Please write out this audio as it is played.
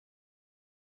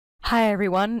Hi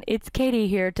everyone, it's Katie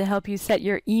here to help you set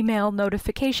your email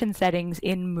notification settings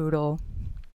in Moodle.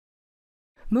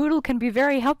 Moodle can be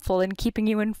very helpful in keeping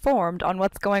you informed on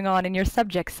what's going on in your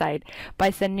subject site by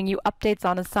sending you updates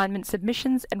on assignment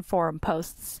submissions and forum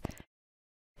posts.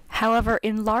 However,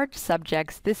 in large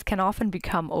subjects, this can often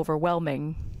become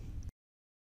overwhelming.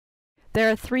 There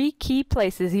are 3 key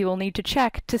places you will need to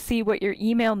check to see what your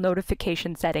email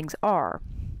notification settings are.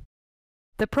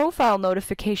 The profile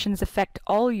notifications affect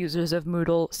all users of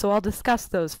Moodle, so I'll discuss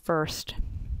those first.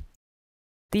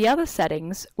 The other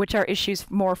settings, which are issues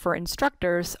more for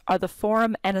instructors, are the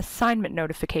forum and assignment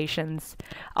notifications.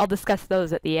 I'll discuss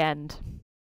those at the end.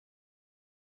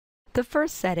 The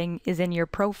first setting is in your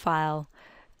profile.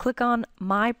 Click on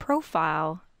My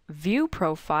Profile, View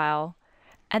Profile,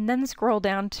 and then scroll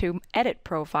down to Edit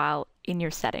Profile in your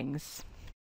settings.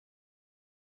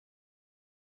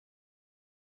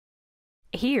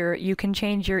 Here, you can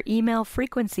change your email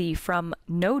frequency from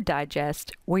No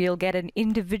Digest, where you'll get an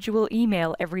individual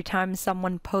email every time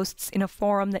someone posts in a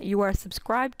forum that you are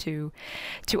subscribed to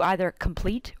either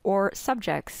Complete or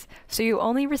Subjects, so you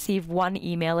only receive 1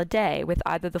 email a day with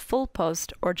either the full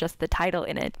post or just the title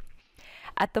in it.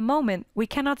 At the moment, we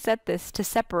cannot set this to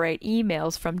separate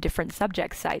emails from different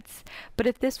subject sites, but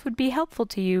if this would be helpful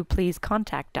to you, please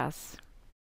contact us.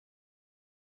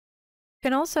 You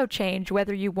can also change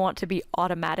whether you want to be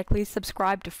automatically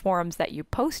subscribed to forums that you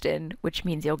post in, which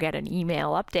means you'll get an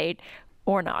email update,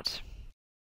 or not.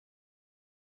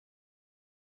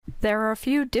 There are a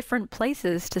few different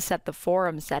places to set the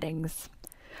forum settings.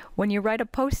 When you write a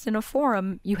post in a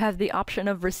forum, you have the option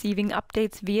of receiving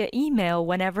updates via email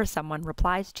whenever someone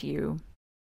replies to you.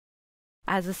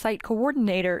 As a site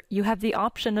coordinator, you have the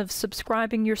option of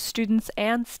subscribing your students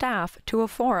and staff to a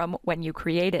forum when you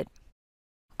create it.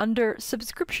 Under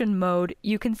subscription mode,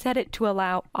 you can set it to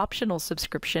allow optional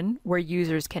subscription, where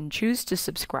users can choose to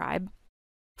subscribe,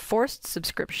 forced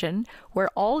subscription, where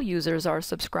all users are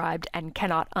subscribed and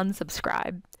cannot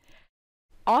unsubscribe,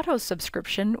 auto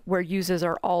subscription, where users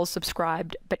are all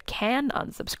subscribed but can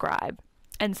unsubscribe,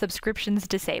 and subscriptions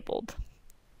disabled.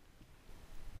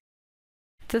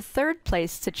 The third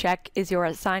place to check is your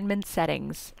assignment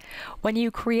settings. When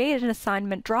you create an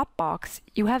assignment Dropbox,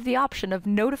 you have the option of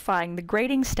notifying the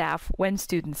grading staff when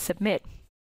students submit.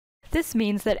 This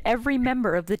means that every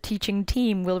member of the teaching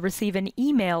team will receive an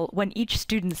email when each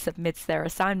student submits their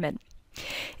assignment.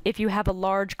 If you have a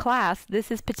large class,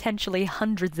 this is potentially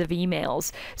hundreds of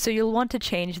emails, so you'll want to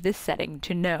change this setting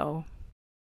to No.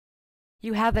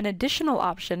 You have an additional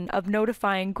option of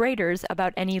notifying graders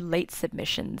about any late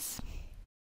submissions.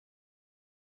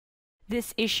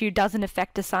 This issue doesn't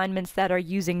affect assignments that are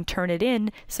using Turnitin,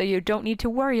 so you don't need to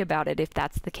worry about it if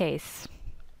that's the case.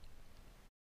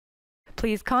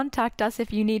 Please contact us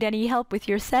if you need any help with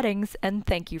your settings, and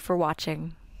thank you for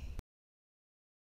watching.